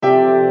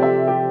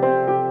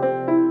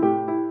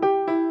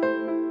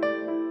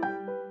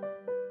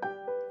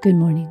Good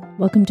morning.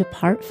 Welcome to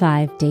Part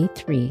 5, Day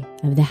 3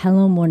 of the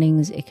Hello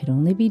Mornings It Could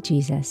Only Be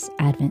Jesus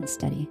Advent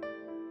Study.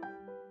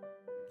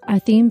 Our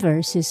theme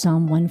verse is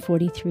Psalm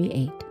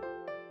 143:8.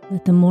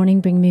 Let the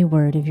morning bring me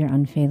word of your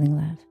unfailing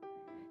love,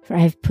 for I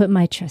have put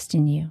my trust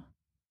in you.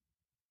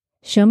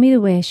 Show me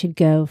the way I should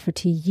go, for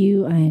to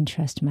you I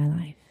entrust my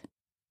life.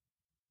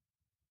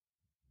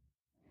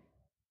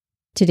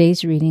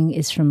 Today's reading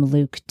is from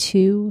Luke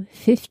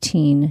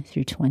 2:15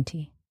 through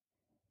 20.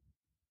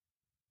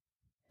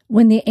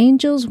 When the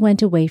angels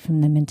went away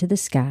from them into the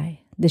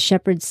sky, the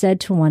shepherds said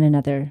to one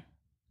another,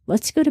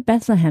 "Let's go to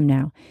Bethlehem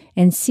now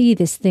and see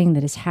this thing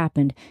that has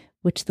happened,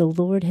 which the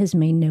Lord has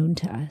made known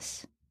to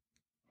us."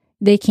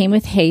 They came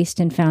with haste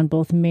and found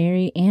both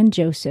Mary and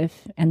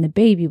Joseph, and the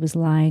baby was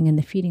lying in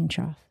the feeding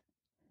trough.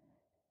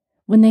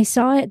 When they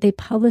saw it, they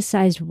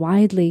publicized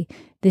widely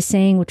the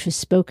saying which was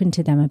spoken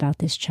to them about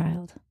this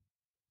child.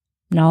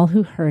 And all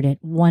who heard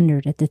it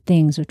wondered at the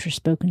things which were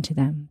spoken to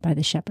them by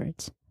the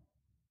shepherds.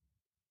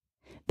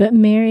 But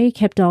Mary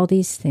kept all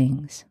these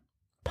things,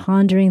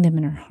 pondering them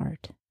in her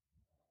heart.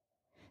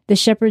 The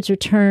shepherds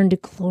returned,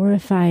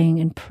 glorifying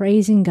and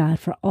praising God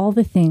for all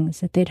the things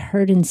that they'd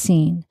heard and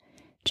seen,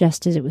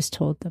 just as it was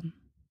told them.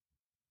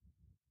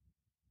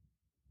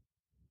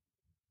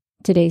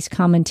 Today's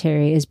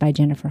commentary is by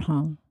Jennifer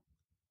Hong.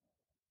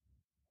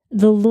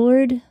 The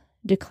Lord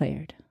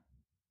declared,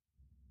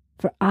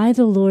 "For I,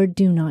 the Lord,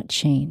 do not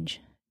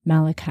change."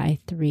 Malachi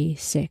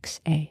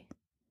 3:6a.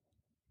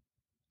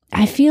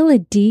 I feel a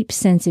deep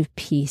sense of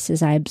peace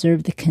as I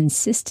observe the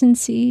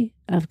consistency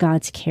of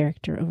God's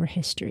character over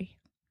history.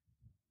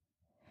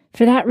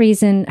 For that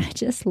reason, I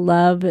just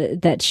love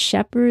that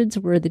shepherds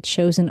were the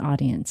chosen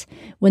audience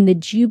when the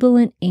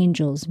jubilant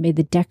angels made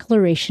the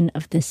declaration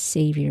of the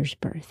Savior's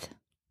birth.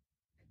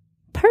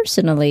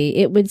 Personally,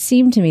 it would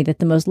seem to me that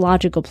the most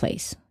logical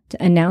place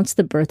to announce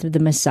the birth of the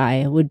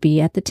Messiah would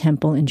be at the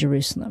temple in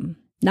Jerusalem,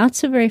 not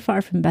so very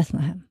far from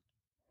Bethlehem.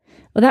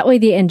 Well, that way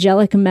the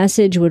angelic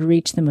message would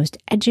reach the most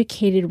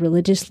educated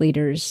religious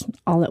leaders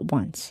all at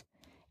once,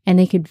 and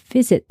they could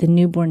visit the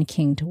newborn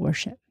king to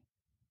worship.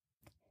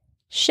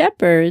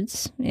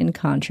 Shepherds, in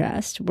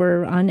contrast,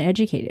 were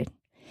uneducated.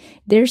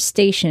 Their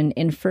station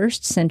in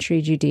first century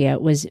Judea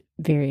was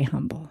very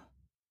humble.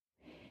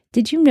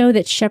 Did you know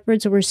that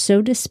shepherds were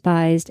so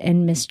despised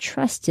and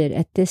mistrusted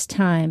at this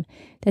time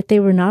that they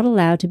were not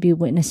allowed to be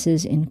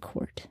witnesses in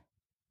court?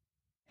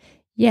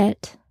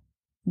 Yet,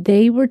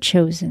 they were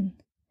chosen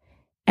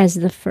as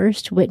the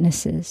first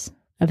witnesses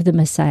of the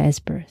Messiah's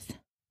birth.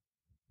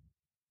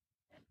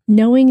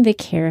 Knowing the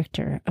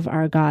character of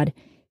our God,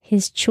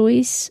 his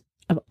choice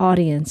of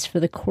audience for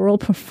the choral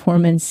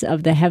performance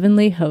of the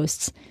heavenly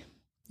hosts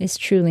is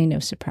truly no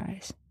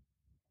surprise.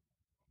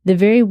 The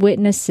very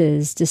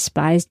witnesses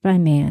despised by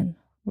man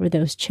were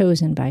those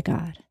chosen by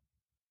God.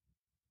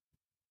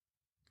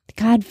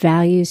 God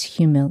values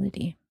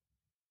humility.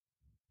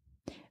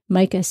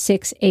 Micah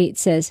 6:8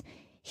 says,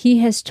 "He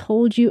has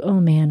told you,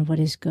 O man, what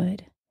is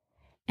good.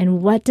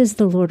 And what does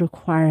the Lord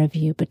require of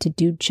you but to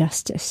do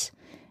justice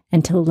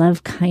and to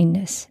love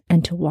kindness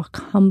and to walk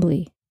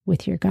humbly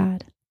with your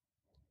God?"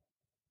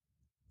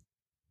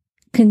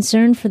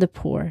 Concern for the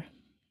poor,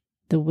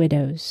 the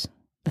widows,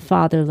 the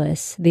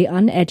fatherless, the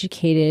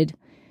uneducated,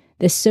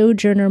 the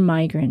sojourner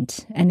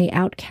migrant, and the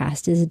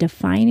outcast is a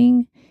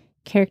defining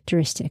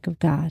characteristic of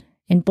God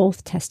in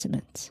both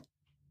Testaments.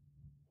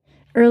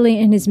 Early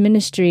in his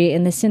ministry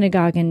in the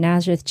synagogue in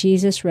Nazareth,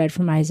 Jesus read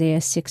from Isaiah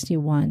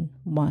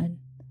 61:1.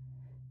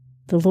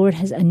 "The Lord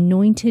has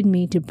anointed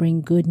me to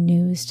bring good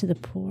news to the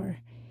poor.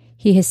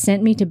 He has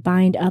sent me to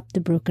bind up the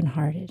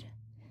brokenhearted."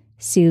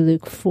 See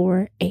Luke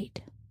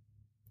 4:8.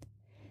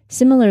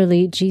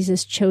 Similarly,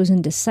 Jesus' chosen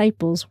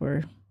disciples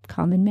were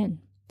common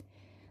men.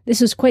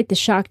 This was quite the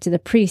shock to the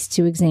priests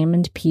who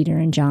examined Peter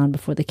and John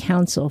before the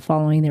council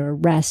following their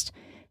arrest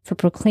for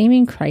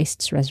proclaiming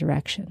Christ's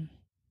resurrection.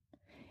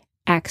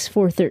 Acts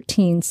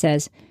 4:13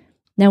 says,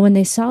 "Now when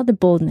they saw the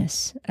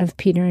boldness of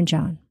Peter and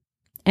John,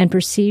 and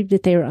perceived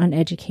that they were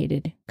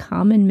uneducated,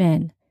 common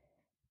men,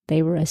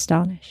 they were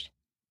astonished.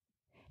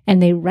 And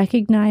they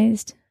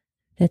recognized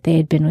that they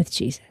had been with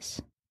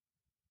Jesus."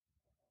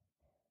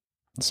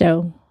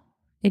 So,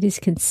 it is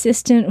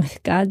consistent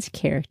with God's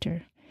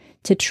character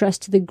to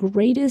trust the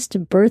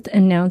greatest birth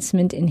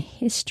announcement in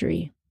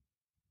history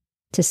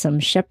to some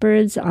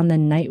shepherds on the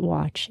night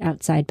watch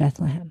outside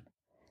Bethlehem.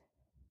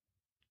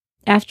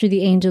 After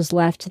the angels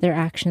left, their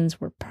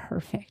actions were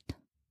perfect.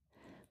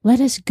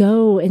 "Let us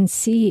go and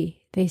see,"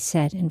 they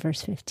said in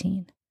verse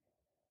 15.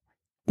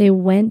 They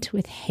went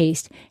with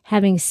haste.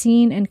 Having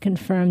seen and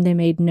confirmed, they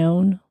made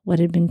known what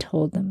had been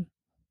told them,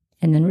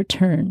 and then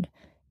returned,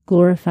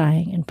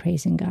 glorifying and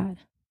praising God.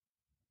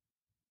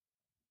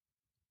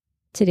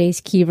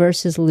 Today's key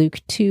verse is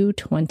Luke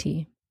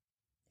 2:20.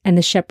 "And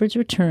the shepherds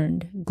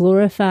returned,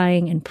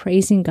 glorifying and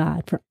praising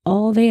God for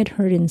all they had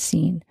heard and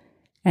seen,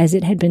 as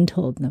it had been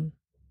told them."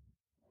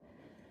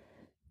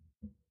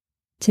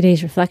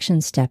 Today's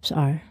reflection steps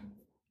are: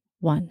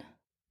 1.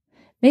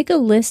 Make a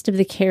list of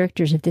the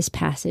characters of this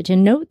passage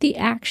and note the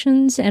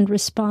actions and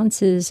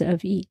responses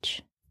of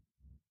each.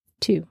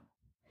 2.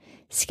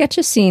 Sketch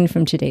a scene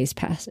from today's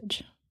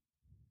passage.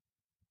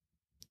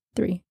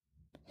 3.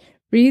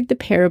 Read the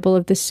parable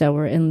of the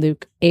sower in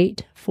Luke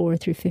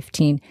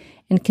 8:4-15,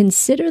 and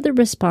consider the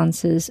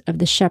responses of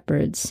the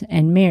shepherds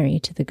and Mary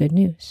to the good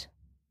news.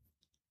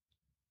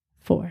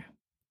 4.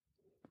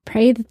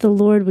 Pray that the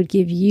Lord would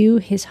give you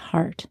his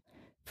heart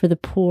for the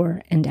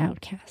poor and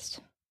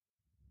outcast.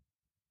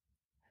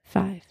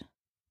 5.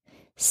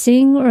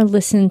 Sing or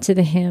listen to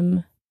the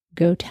hymn,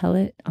 Go Tell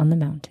It on the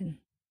Mountain.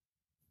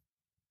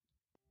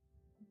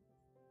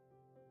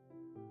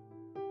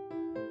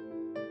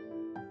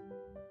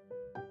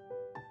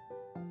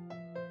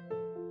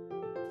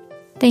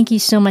 Thank you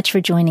so much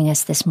for joining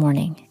us this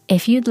morning.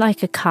 If you'd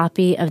like a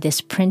copy of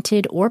this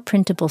printed or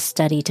printable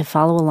study to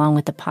follow along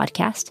with the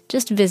podcast,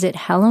 just visit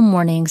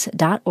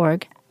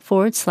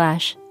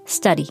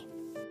hellomornings.org/study.